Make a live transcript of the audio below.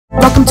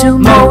to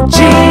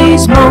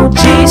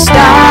Moji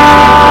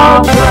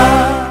Style.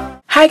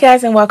 Hi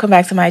guys, and welcome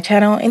back to my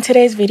channel. In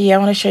today's video I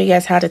want to show you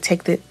guys how to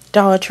take the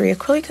Dollar Tree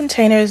acrylic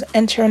containers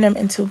and turn them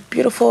into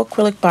beautiful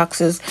acrylic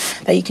boxes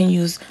that you can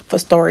use for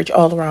storage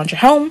all around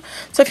your home.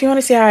 So if you want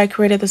to see how I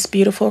created this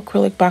beautiful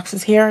acrylic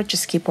boxes here,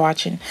 just keep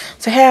watching.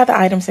 So here are the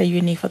items that you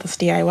need for this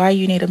DIY.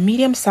 You need a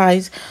medium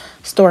size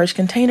storage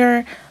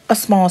container, a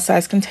small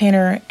size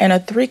container, and a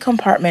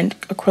 3-compartment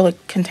acrylic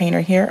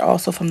container here,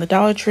 also from the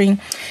Dollar Tree.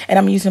 And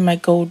I'm using my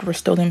gold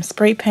Rust-Oleum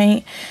spray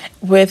paint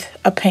with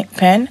a paint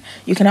pen.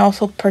 You can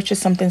also purchase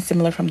something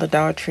similar from the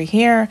Dollar Tree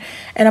here.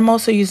 And I'm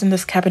also using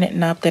this cabinet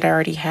nub that I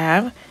already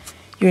have.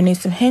 You'll need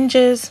some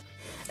hinges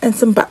and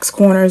some box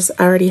corners.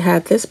 I already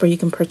had this, but you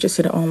can purchase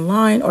it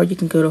online or you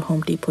can go to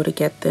Home Depot to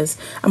get this.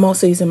 I'm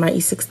also using my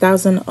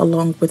E6000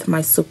 along with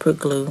my super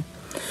glue.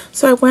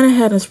 So I went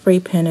ahead and spray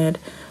painted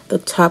the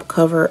top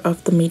cover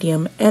of the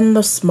medium and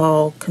the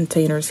small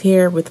containers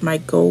here with my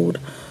gold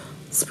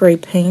spray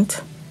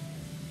paint.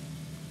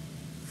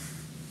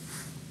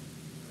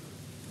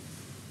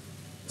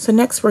 So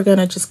next we're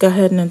gonna just go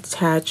ahead and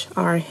attach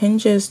our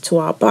hinges to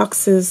our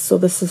boxes. So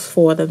this is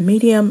for the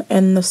medium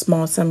and the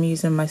small, so I'm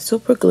using my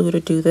super glue to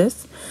do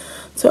this.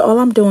 So all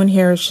I'm doing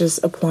here is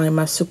just applying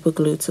my super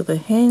glue to the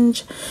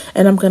hinge,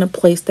 and I'm gonna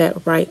place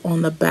that right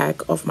on the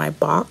back of my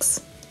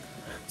box.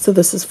 So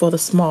this is for the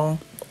small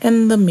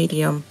and the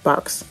medium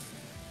box.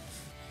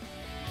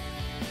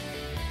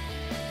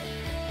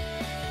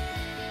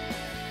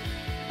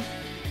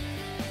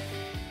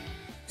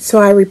 So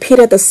I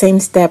repeated the same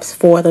steps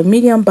for the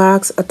medium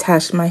box,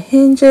 attached my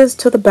hinges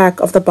to the back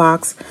of the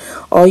box.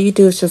 All you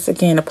do is just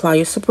again apply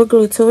your super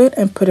glue to it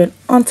and put it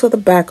onto the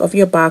back of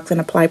your box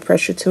and apply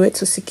pressure to it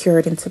to secure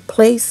it into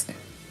place.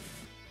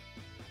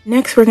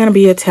 Next, we're going to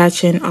be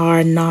attaching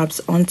our knobs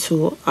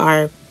onto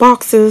our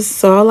boxes.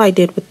 So all I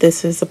did with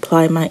this is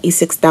apply my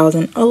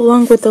E6000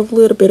 along with a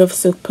little bit of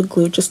super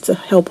glue just to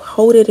help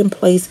hold it in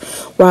place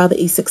while the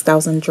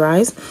E6000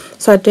 dries.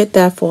 So I did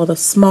that for the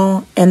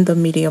small and the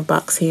medium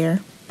box here.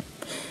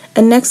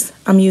 And next,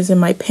 I'm using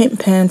my paint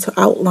pen to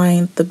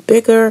outline the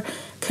bigger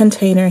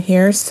container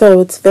here. So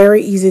it's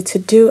very easy to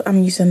do.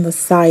 I'm using the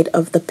side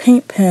of the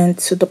paint pen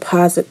to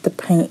deposit the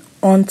paint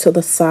onto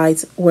the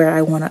sides where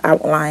I want to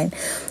outline.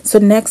 So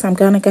next I'm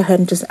gonna go ahead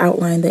and just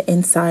outline the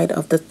inside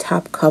of the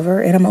top cover,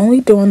 and I'm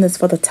only doing this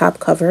for the top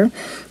cover.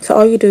 So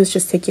all you do is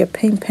just take your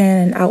paint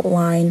pen and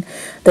outline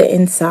the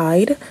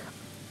inside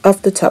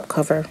of the top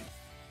cover.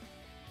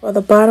 For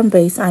the bottom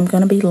base, I'm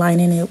going to be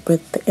lining it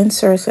with the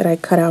inserts that I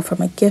cut out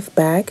from a gift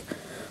bag.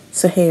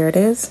 So here it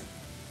is.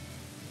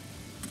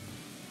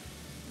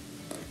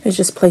 Let's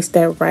just place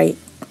that right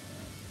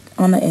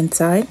on the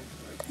inside.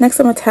 Next,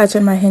 I'm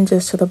attaching my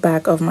hinges to the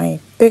back of my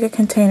bigger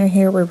container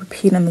here. We're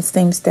repeating the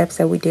same steps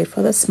that we did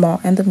for the small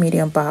and the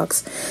medium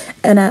box.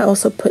 And I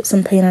also put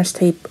some painter's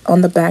tape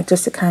on the back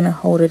just to kind of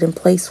hold it in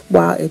place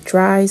while it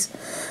dries.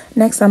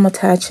 Next, I'm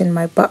attaching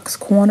my box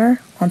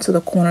corner onto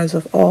the corners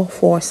of all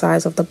 4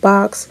 sides of the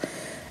box.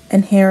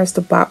 And here is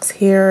the box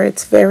here.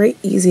 It's very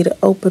easy to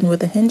open with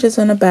the hinges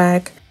in the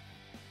back.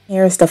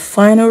 Here's the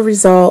final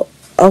result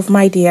of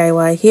my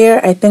DIY here.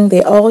 I think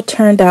they all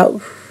turned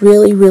out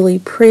really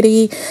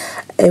pretty.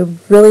 It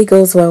really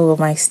goes well with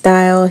my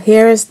style.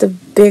 Here is the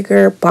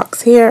bigger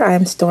box here.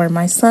 I'm storing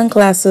my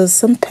sunglasses,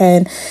 some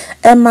pen,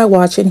 and my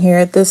watch in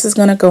here. This is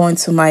going to go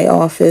into my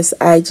office.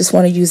 I just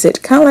want to use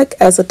it kind of like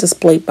as a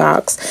display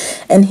box.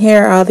 And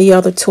here are the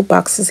other 2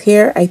 boxes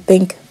here. I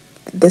think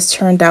this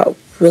turned out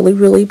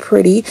really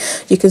pretty.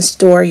 You can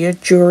store your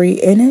jewelry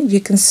in it.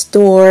 You can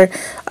store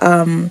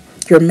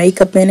your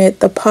makeup in it.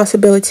 The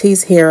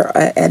possibilities here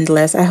are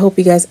endless. I hope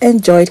you guys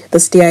enjoyed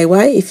this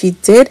DIY. If you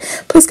did,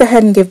 please go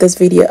ahead and give this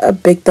video a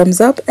big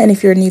thumbs up, and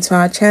if you're new to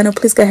our channel,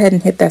 please go ahead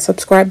and hit that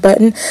subscribe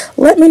button.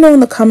 Let me know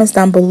in the comments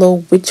down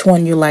below which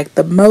one you like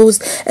the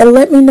most, and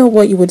let me know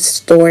what you would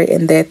store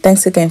in there.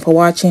 Thanks again for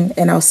watching,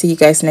 and I'll see you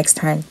guys next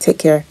time. Take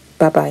care.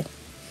 Bye bye.